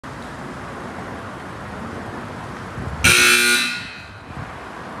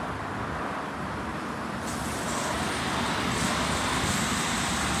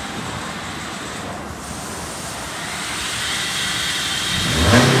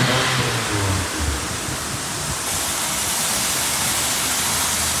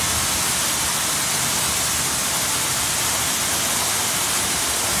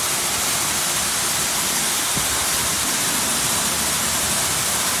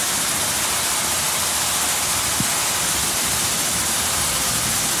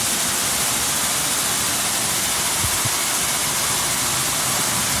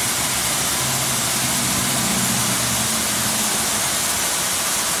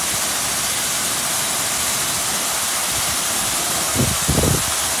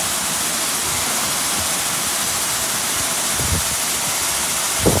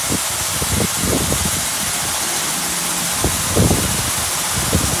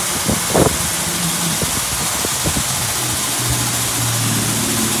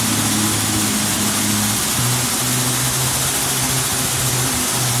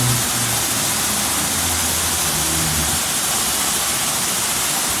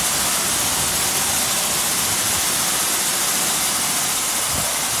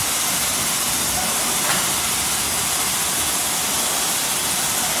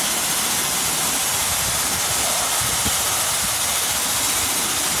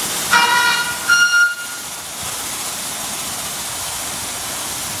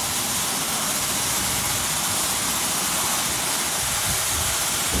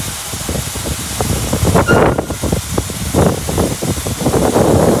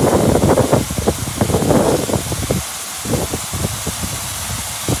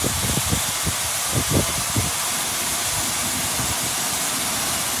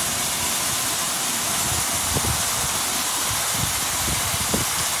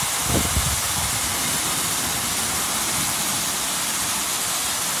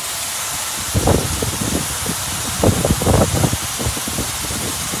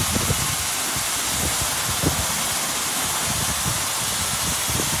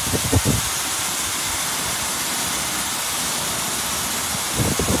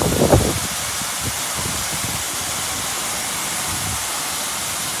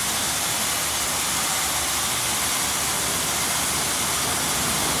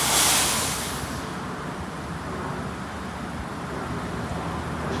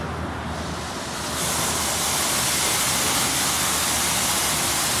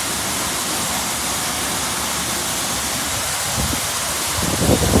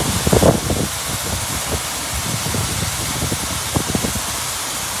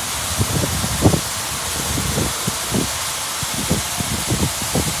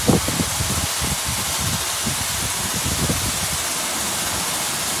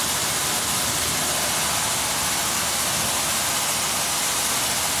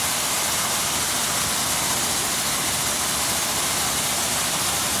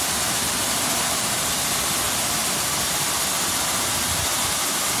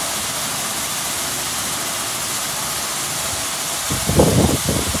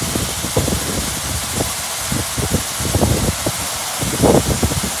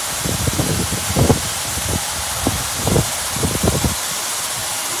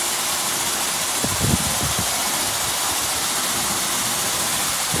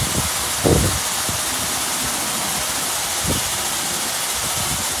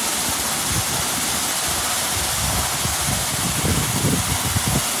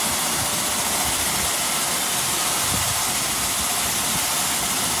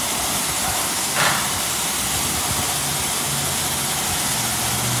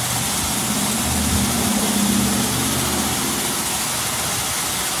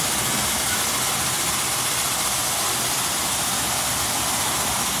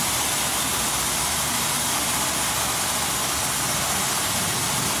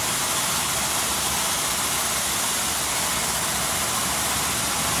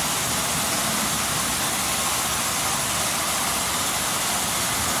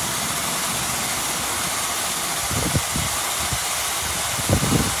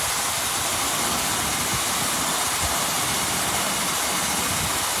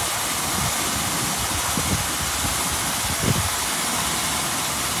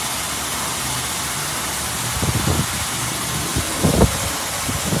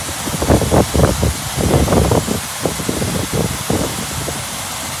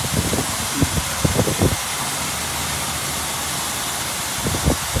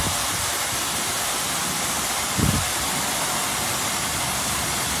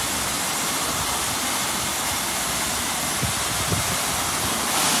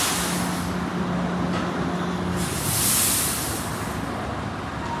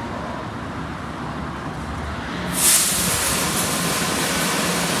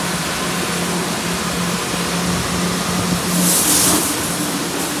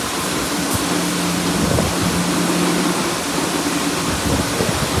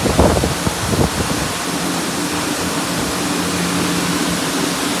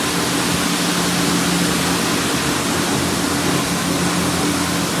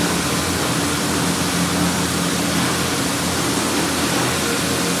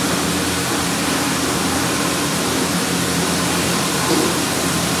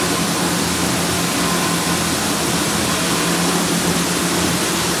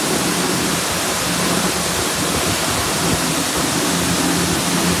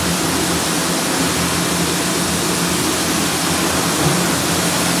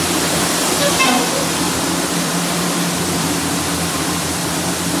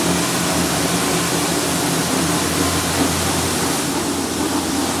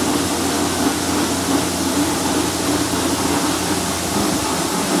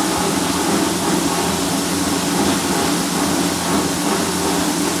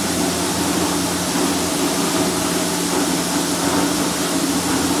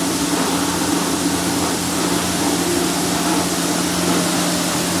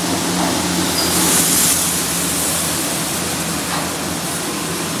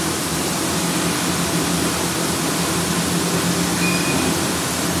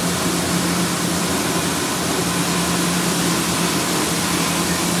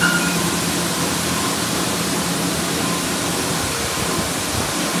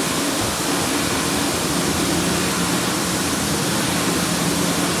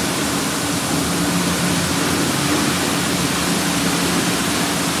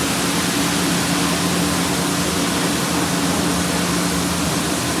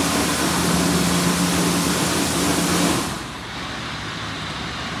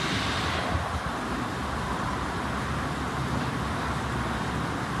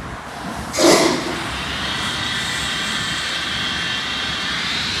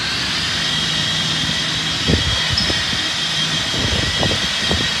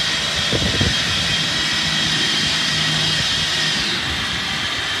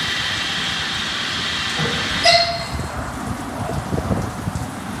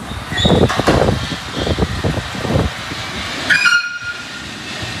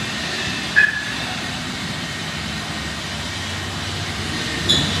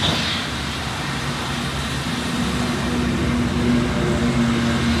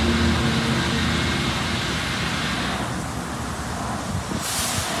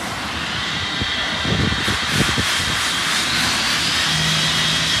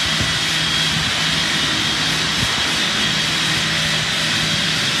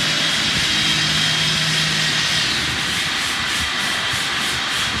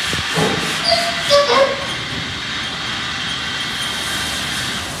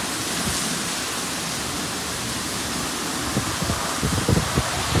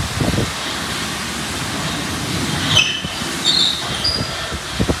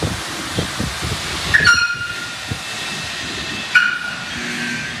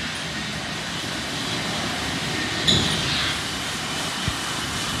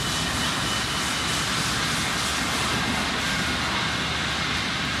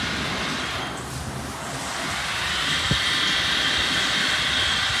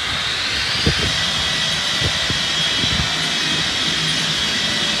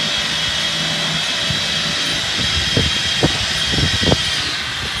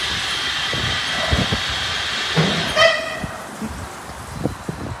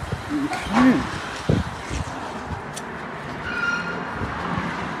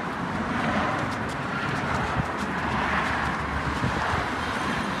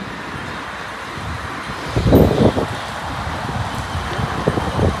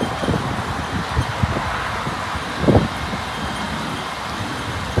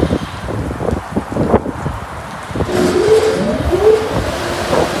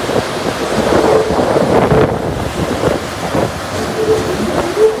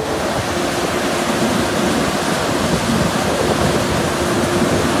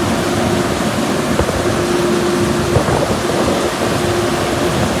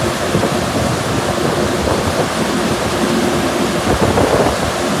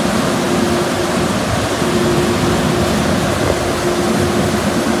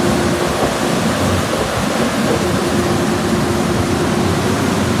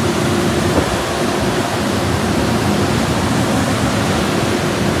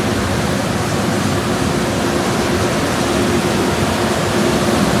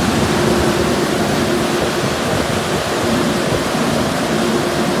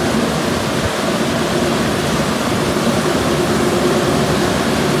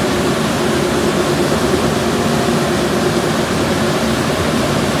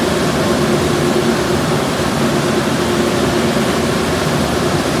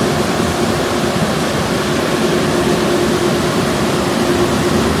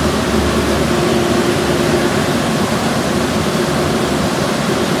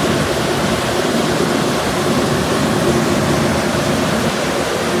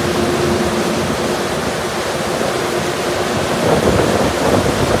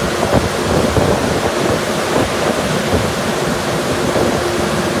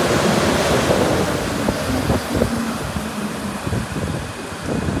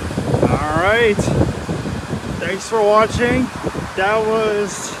for watching. That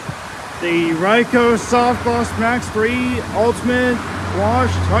was the Ryko SoftGloss Maxx 3 Ultimate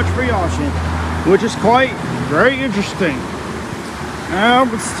Wash Touch-Free option, which is quite very interesting.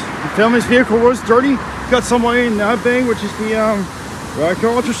 The family's vehicle was dirty. Got somebody in that bag, which is the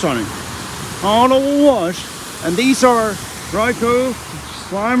Ryko ultrasonic auto wash, and these are Ryko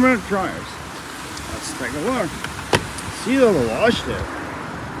Slimer dryers. Let's take a look. See the wash there.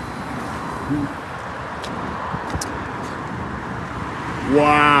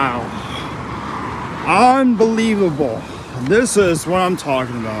 Wow, unbelievable. This is what I'm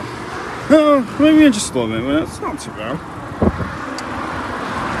talking about. Maybe in just a little bit, but it's not too bad.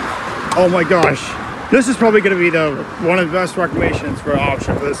 Oh my gosh, this is probably going to be one of the best recommendations for an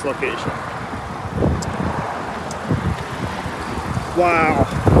option for this location. Wow,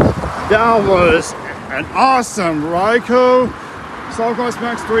 that was an awesome Ryko SoftGloss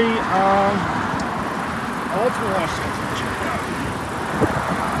Maxx 3 Ultra Wash.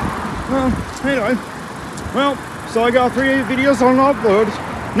 Anyway, well, so I got 3 videos on upload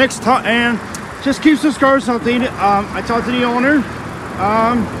next time, and just keep subscribers updated. I talked to the owner.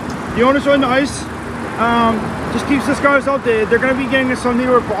 The owner's really nice. Just keep subscribers updated. They're going to be getting some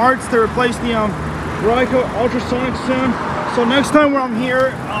newer parts to replace the Ryko ultrasonic soon. So next time when I'm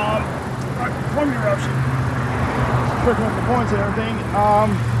here, from eruption, picking up the points and everything,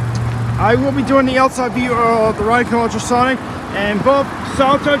 I will be doing the outside view of the Ryko ultrasonic and both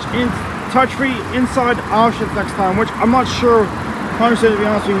soft touch and touch-free inside options next time, which I'm not sure 100% to be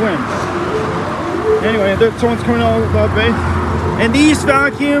honest with you when. Anyway, someone's coming out of the bay. And these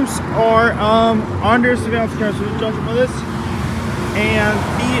vacuums are under surveillance camera, so judge by this. And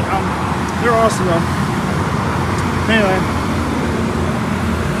they're awesome though. Anyway,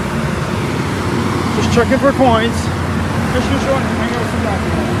 just checking for coins. Just usual, hang out with some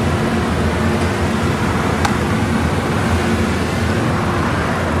vacuums.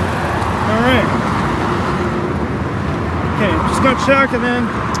 Alright. Okay, just gonna check and then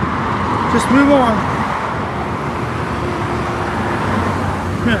just move on.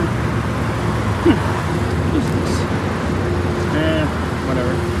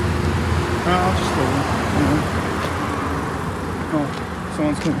 Whatever. I'll just leave it. Oh,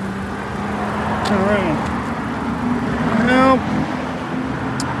 someone's coming. Alright. Well,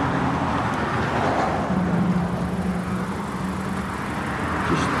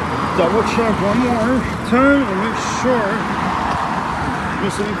 just double check one more time and make sure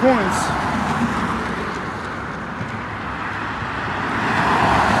miss any points.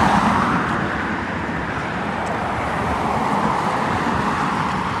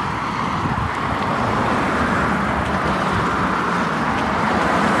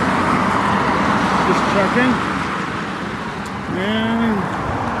 Checking, and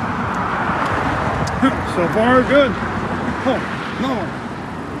so far good. Oh no,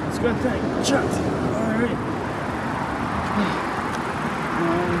 that's a good thing. Checked. All right.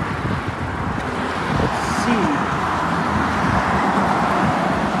 Let's see.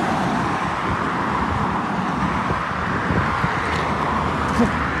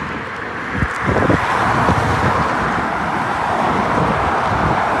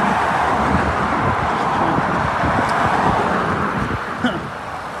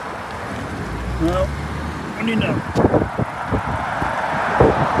 Well, what do you know?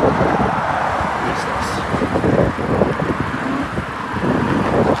 What's this?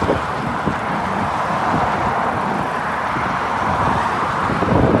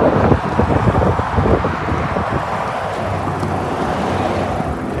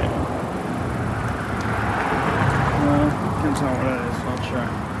 Okay. Well, can't tell what it is, so I'll check.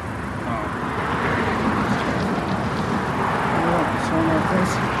 Oh. Something like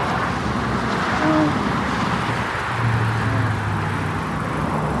this.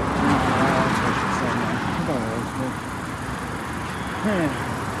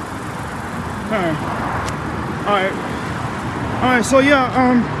 Alright, so yeah,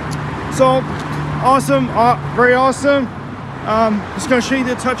 so awesome, very awesome. Just gonna show you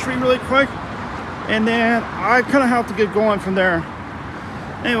the touch-free really quick, and then I kind of have to get going from there.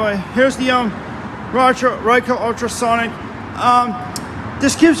 Anyway, here's the Ryko ultrasonic.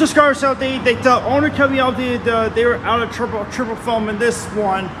 This keeps the scars out. The owner kept me out. They were out of triple foam in this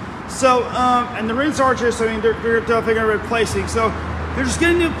one. So and the rings are just, I mean, they're definitely gonna replace it. So they're just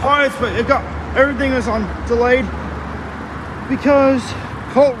getting new parts, but everything is on delayed because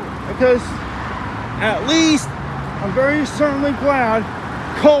at least I'm very certainly glad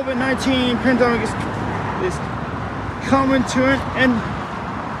COVID-19 pandemic is coming to an end,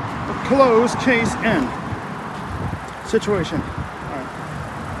 a closed case end situation. All right.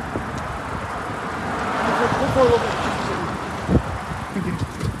 for a little bit. Thank you.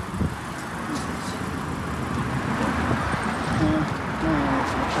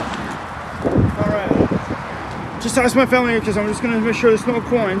 Alright. Just ask my family because I'm just going to make sure there's no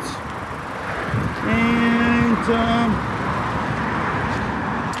coins. And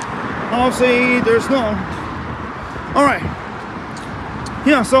obviously there's no. Alright.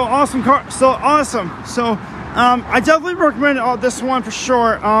 Yeah, so awesome car. So awesome. So I definitely recommend this one for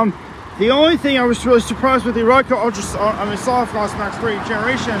sure. The only thing I was really surprised with the Ryko SoftGloss Maxx 3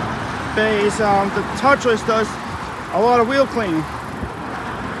 generation base, the touchless does a lot of wheel cleaning,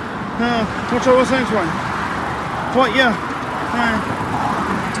 which I wasn't expecting. But yeah,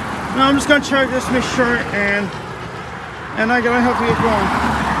 now I'm just gonna check this, make sure, and I gotta help you get going.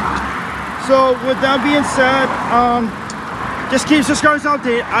 So with that being said, just keep subscribers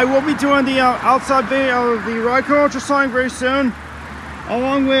updated. I will be doing the outside video of the Ryko ultrasonic very soon,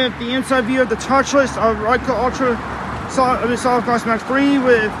 along with the inside view of the touchless of Ryko SoftGloss Maxx 3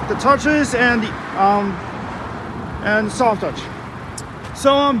 with the touchless and the soft touch.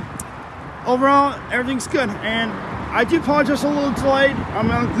 So overall everything's good, and I do apologize a little delayed. I'm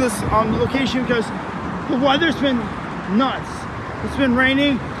on this location because the weather's been nuts. It's been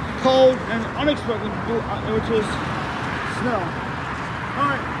raining, cold, and unexpected, which is snow.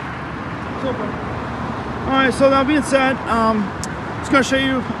 Alright, super. Alright, so that being said, just gonna show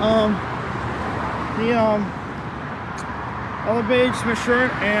you the other page, my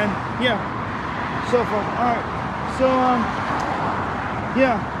shirt, and yeah, so forth. Alright, so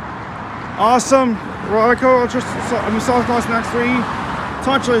yeah, awesome Ryko SoftGloss Maxx 3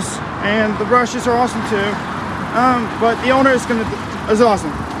 touchless, and the brushes are awesome too. But the owner is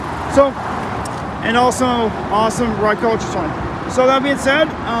awesome. So, and also awesome Ryko ultrasonic. So that being said,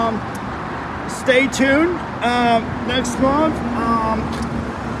 stay tuned. Next month,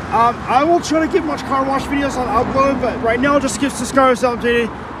 I will try to get much car wash videos on upload, but right now just keep subscribers updated.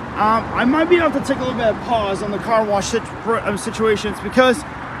 I might be able to take a little bit of pause on the car wash situations because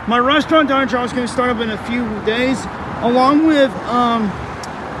my restaurant dining job is going to start up in a few days, along with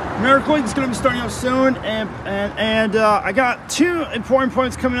Miracle is going to be starting up soon, and I got two important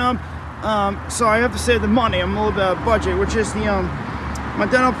points coming up. So I have to save the money. I'm a little bit of budget, which is the my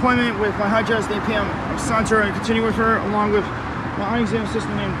dental appointment with my hygienist at 8 p.m. I'm signed her and continue with her, along with my eye exam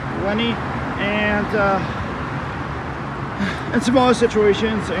assistant named Lenny, and some other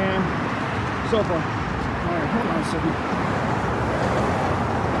situations and so forth. All right, hold on a second.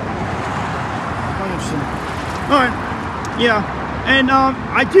 All right, yeah, and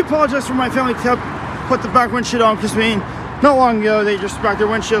I do apologize for my family kept put the back windshield on because not long ago they just back their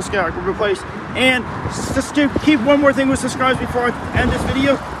windshields got replaced. And just to keep one more thing with subscribers before I end this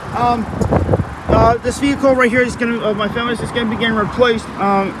video, this vehicle right here is gonna my family's is gonna be getting replaced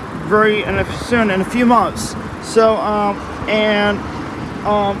soon in a few months. So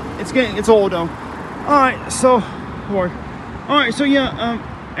it's old though. Alright, so yeah,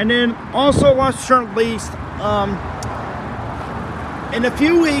 and then also last but not least, in a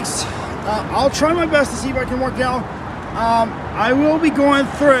few weeks I'll try my best to see if I can work out. I will be going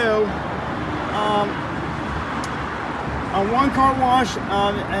through on one car wash.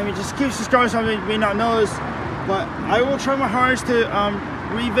 I mean, just keep subscribing, some of you may not know this, but I will try my hardest to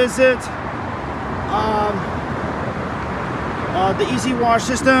revisit the Easy Wash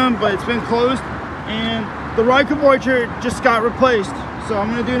system, but it's been closed, and the Ryko Voyager just got replaced, so I'm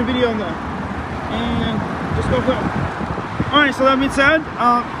going to do a video on that and just go through. Alright, so that being said,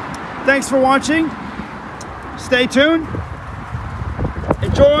 thanks for watching. Stay tuned.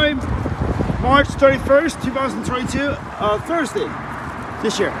 Enjoy March 31st, 2022, Thursday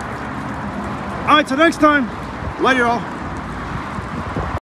this year. Alright, till next time, later all.